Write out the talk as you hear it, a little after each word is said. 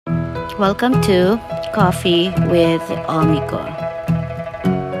Welcome to Coffee with Omiko.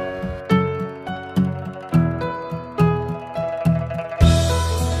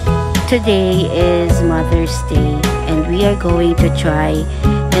 Today is Mother's Day and we are going to try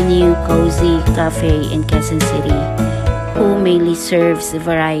the new cozy cafe in Quezon City, who mainly serves a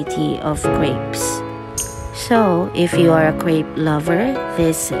variety of crepes. So if you are a crepe lover,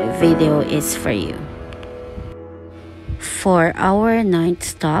 this video is for you. For our ninth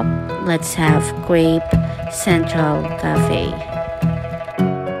stop, let's have CREPE Central Cafe.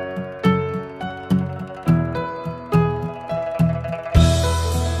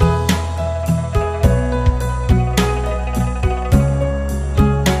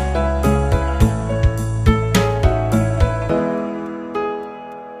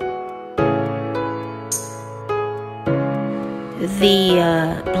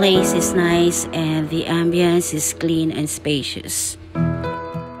 The place is nice and the ambience is clean and spacious.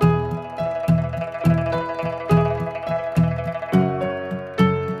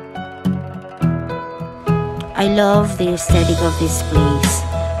 I love the aesthetic of this place.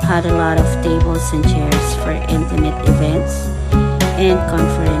 Had a lot of tables and chairs for intimate events and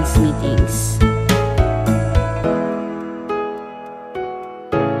conference meetings.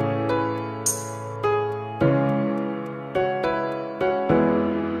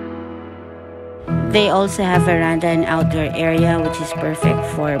 They also have veranda and outdoor area, which is perfect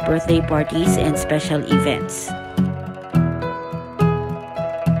for birthday parties and special events.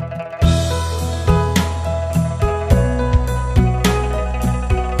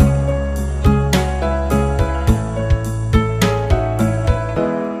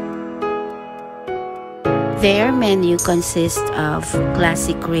 Their menu consists of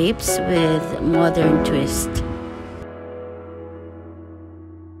classic crepes with modern twist.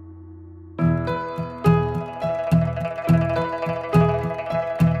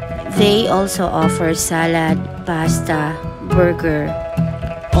 They also offer salad, pasta, burger,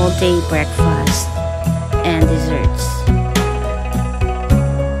 all-day breakfast, and desserts.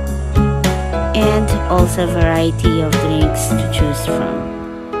 And also a variety of drinks to choose from.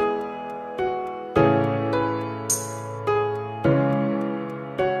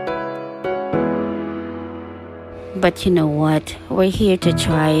 But you know what? We're here to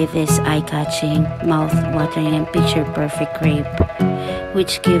try this eye-catching, mouth-watering, and picture-perfect crepe,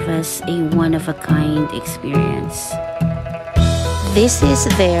 which give us a one-of-a-kind experience. This is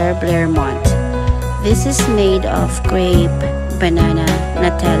their Blairmont. This is made of crepe, banana,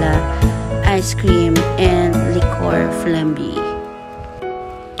 Nutella, ice cream, and liqueur flambe.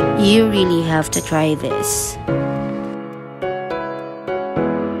 You really have to try this.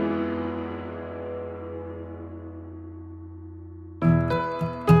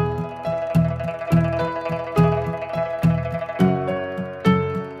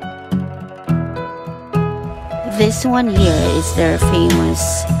 This one here is their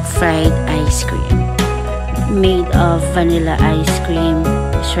famous fried ice cream, made of vanilla ice cream,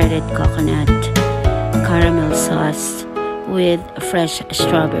 shredded coconut, caramel sauce with fresh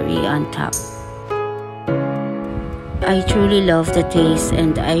strawberry on top. I truly love the taste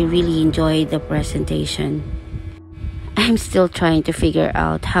and I really enjoyed the presentation. I'm still trying to figure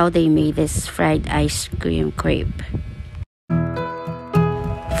out how they made this fried ice cream crepe.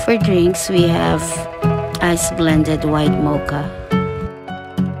 For drinks, we have ice blended white mocha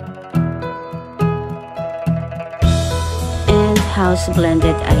and house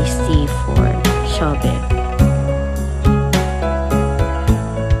blended iced tea for shobe.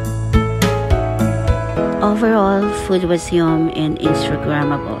 Overall, food was yum and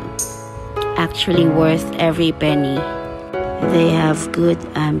Instagrammable. Actually worth every penny. They have good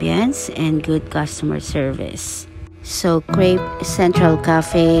ambience and good customer service. So CREPE Central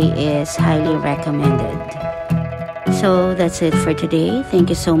Cafe is highly recommended. So that's it for today. Thank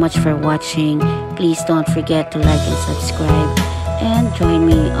you so much for watching. Please don't forget to like and subscribe and join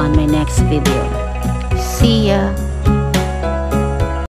me on my next video. See ya!